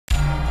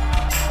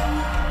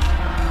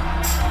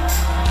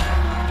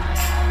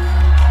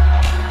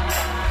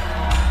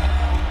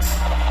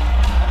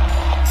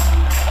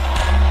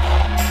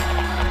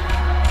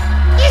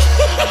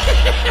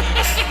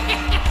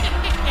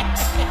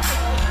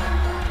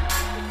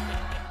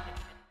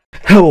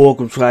Hello,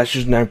 welcome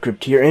Slashers, and I'm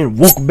Crypt here, and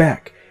welcome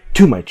back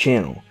to my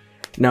channel.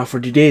 Now for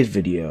today's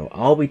video,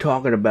 I'll be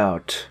talking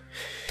about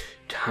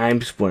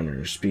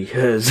TimeSplitters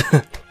because,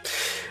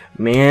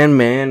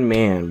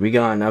 man, we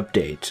got an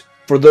update.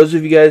 For those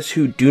of you guys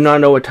who do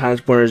not know what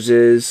TimeSplitters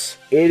is,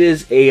 it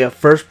is a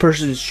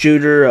first-person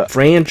shooter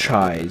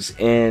franchise,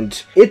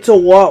 and it's a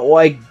lot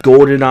like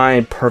GoldenEye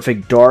and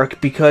Perfect Dark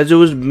because it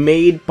was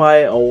made by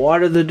a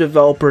lot of the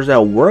developers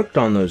that worked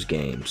on those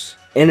games.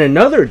 And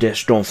another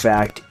additional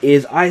fact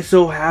is I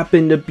so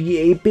happen to be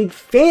a big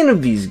fan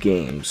of these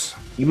games.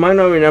 You might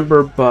not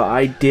remember, but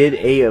I did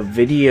a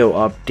video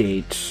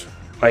update,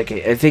 like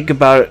I think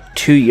about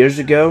 2 years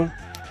ago,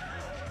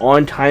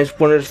 on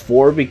TimeSplitters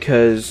 4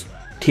 because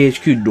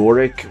THQ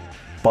Nordic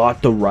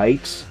bought the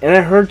rights. And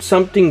I heard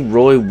something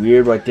really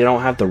weird, like they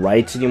don't have the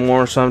rights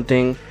anymore or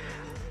something.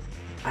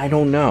 I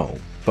don't know,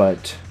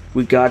 but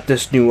we got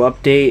this new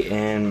update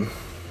and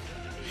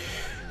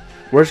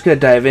we're just gonna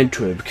dive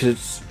into it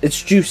because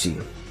it's juicy.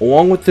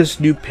 Along with this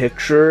new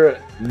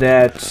picture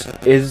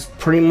that is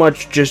pretty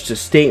much just a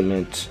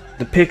statement,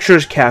 the picture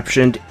is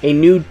captioned, "A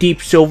new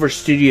Deep Silver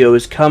studio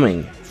is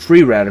coming.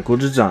 Free Radical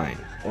Design."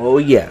 Oh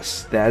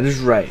yes, that is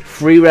right.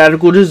 Free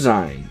Radical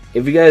Design.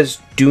 If you guys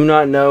do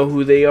not know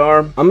who they are,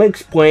 I'm gonna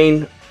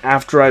explain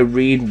after I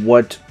read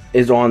what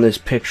is on this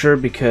picture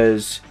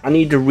because I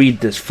need to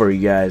read this for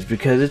you guys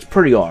because it's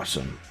pretty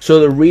awesome.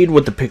 So to read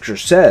what the picture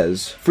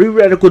says, Free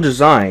Radical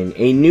Design,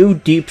 a new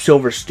Deep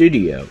Silver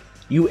studio.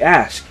 You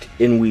asked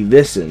and we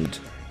listened.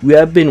 We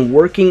have been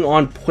working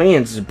on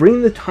plans to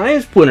bring the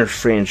TimeSplitters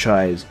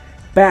franchise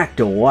back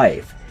to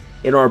life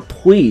and are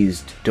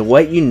pleased to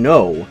let you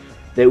know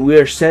that we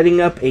are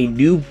setting up a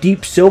new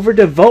Deep Silver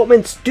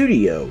development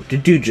studio to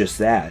do just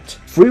that.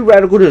 Free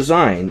Radical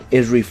Design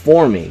is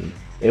reforming.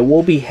 It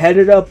will be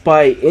headed up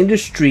by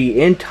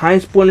industry and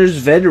TimeSplitters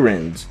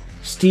veterans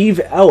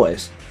Steve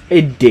Ellis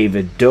and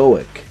David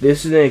Doak.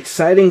 This is an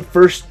exciting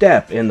first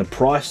step in the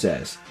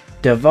process.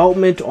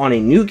 Development on a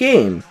new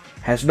game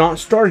has not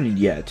started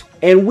yet,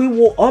 and we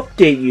will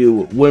update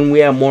you when we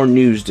have more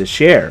news to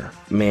share.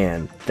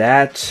 Man,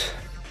 that's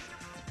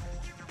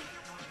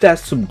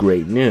some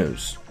great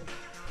news.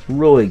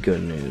 Really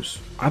good news.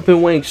 I've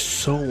been waiting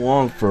so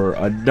long for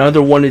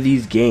another one of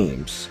these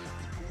games,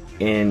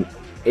 and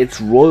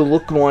it's really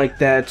looking like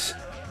that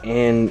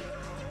in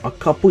a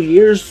couple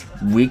years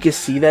we could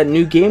see that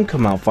new game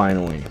come out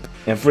finally.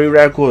 And Free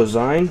Radical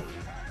Design,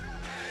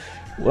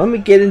 let me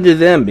get into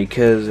them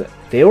because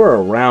they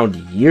were around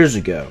years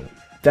ago.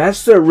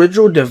 That's the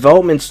original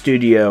development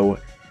studio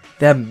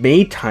that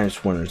made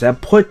TimeSplitters,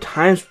 that put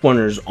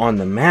TimeSplitters on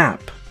the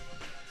map.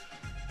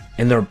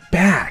 And they're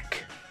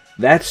back.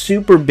 That's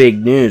super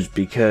big news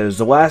because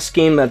the last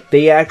game that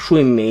they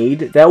actually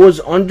made that was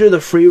under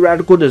the Free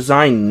Radical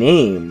Design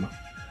name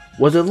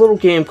was a little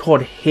game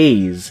called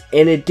Haze,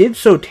 and it did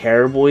so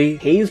terribly,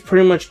 Haze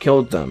pretty much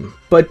killed them.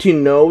 But to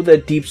know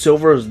that Deep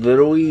Silver is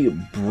literally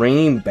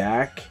bringing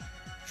back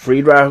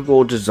Free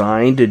Radical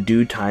Design to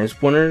do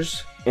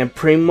TimeSplitters, and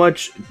pretty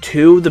much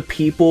two of the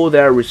people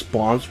that are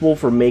responsible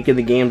for making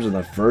the games in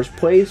the first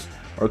place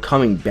are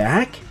coming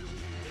back,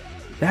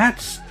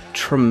 that's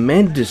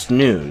tremendous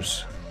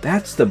news.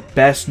 That's the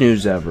best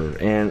news ever,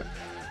 and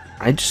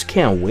I just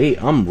can't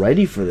wait. I'm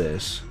ready for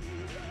this.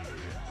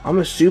 I'm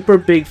a super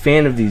big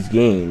fan of these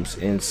games,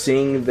 and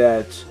seeing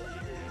that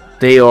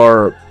they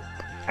are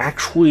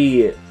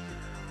actually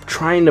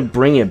trying to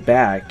bring it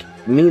back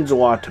means a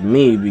lot to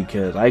me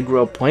because I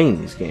grew up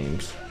playing these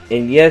games.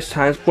 And yes,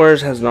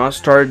 TimeSplitters has not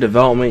started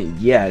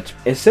development yet.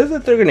 It says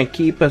that they're going to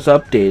keep us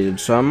updated,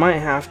 so I might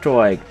have to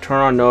like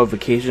turn on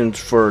notifications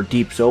for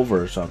Deep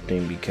Silver or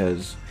something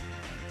because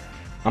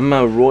I'm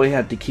going to really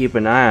have to keep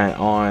an eye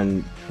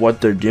on what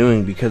they're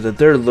doing, because if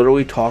they're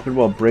literally talking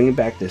about bringing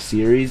back the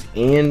series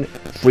and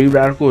Free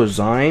Radical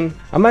Design,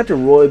 I'm going to have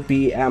to really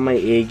be at my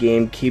A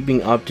game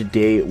keeping up to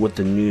date with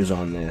the news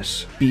on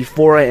this.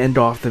 Before I end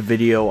off the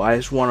video, I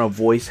just want to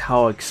voice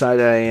how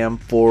excited I am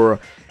for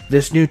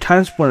this new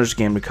TimeSplitters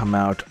game to come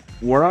out.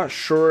 We're not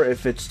sure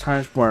if it's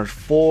TimeSplitters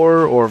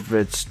 4 or if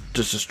it's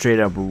just a straight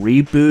up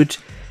reboot.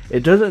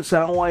 It doesn't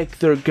sound like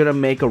they're going to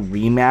make a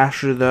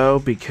remaster though,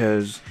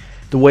 because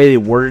the way they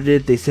worded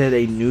it, they said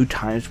a new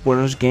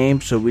TimeSplitters game,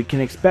 so we can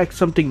expect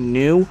something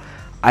new.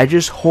 I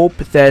just hope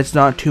that it's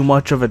not too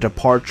much of a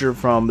departure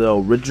from the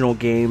original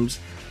games.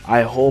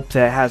 I hope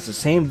that it has the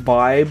same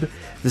vibe,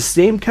 the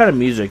same kind of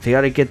music. They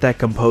got to get that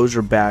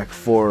composer back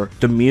for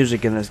the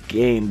music in this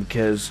game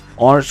because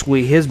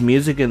honestly, his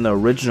music in the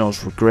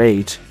originals were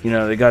great. You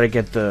know, they got to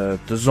get the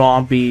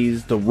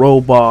zombies, the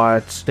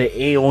robots,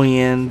 the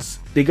aliens.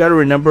 They got to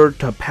remember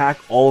to pack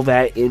all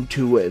that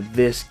into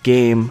this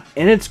game,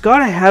 and it's got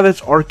to have its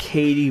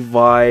arcadey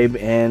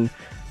vibe and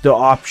the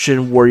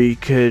option where you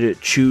could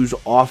choose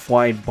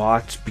offline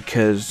bots,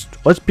 because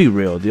let's be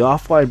real, the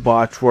offline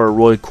bots were a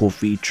really cool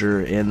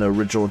feature in the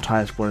original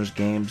TimeSplitters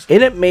games,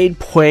 and it made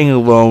playing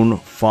alone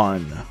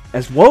fun.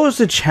 As well as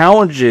the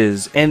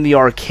challenges and the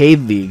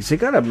arcade leagues, they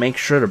gotta make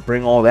sure to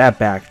bring all that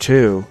back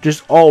too.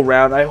 Just all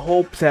around, I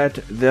hope that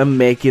them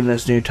making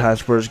this new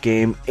TimeSplitters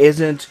game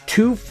isn't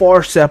too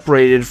far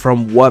separated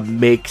from what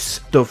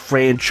makes the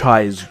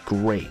franchise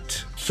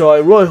great. So I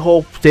really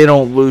hope they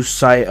don't lose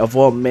sight of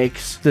what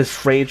makes this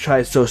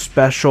franchise so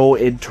special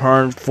in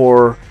turn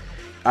for,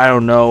 I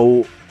don't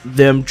know,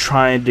 them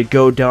trying to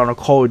go down a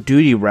Call of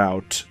Duty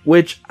route.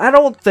 Which I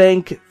don't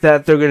think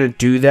that they're going to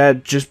do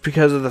that, just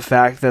because of the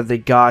fact that they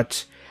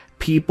got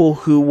people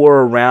who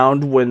were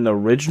around when the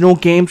original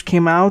games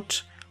came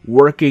out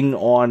working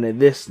on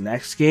this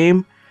next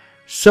game.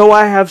 So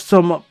I have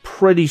some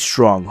pretty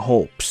strong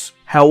hopes.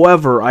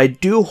 However, I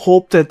do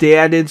hope that they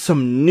add in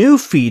some new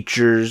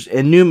features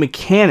and new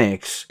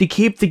mechanics to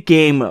keep the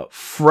game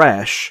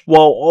fresh,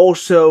 while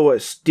also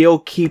still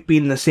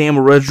keeping the same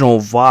original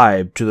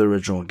vibe to the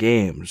original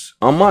games.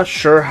 I'm not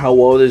sure how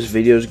well this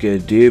video is going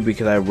to do,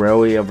 because I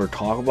rarely ever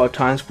talk about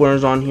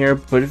TimeSplitters on here,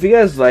 but if you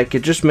guys like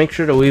it, just make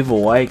sure to leave a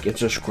like and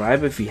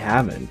subscribe if you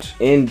haven't.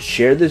 And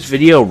share this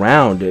video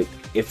around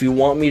if you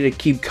want me to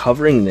keep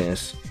covering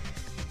this.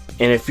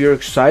 And if you're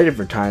excited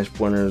for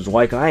TimeSplitters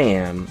like I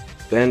am,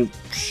 then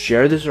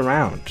share this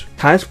around.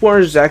 TimeSplitters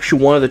is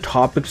actually one of the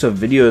topics of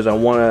videos I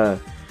want to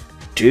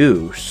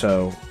do,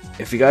 so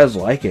if you guys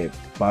like it,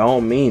 by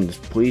all means,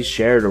 please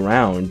share it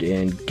around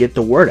and get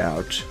the word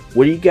out.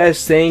 What do you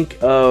guys think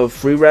of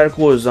Free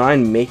Radical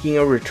Design making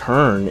a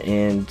return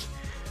and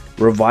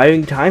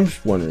reviving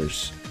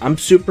TimeSplitters? I'm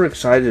super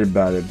excited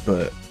about it,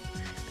 but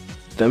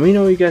let me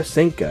know what you guys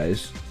think,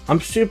 guys. I'm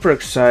super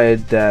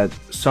excited that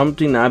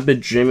something I've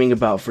been dreaming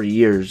about for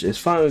years is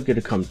finally going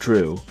to come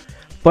true.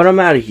 But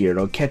I'm out of here.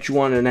 I'll catch you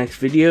on the next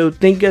video.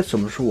 Thank you guys so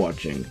much for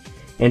watching.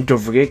 And don't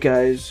forget,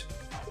 guys,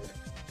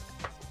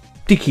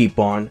 to keep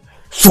on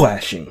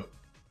slashing.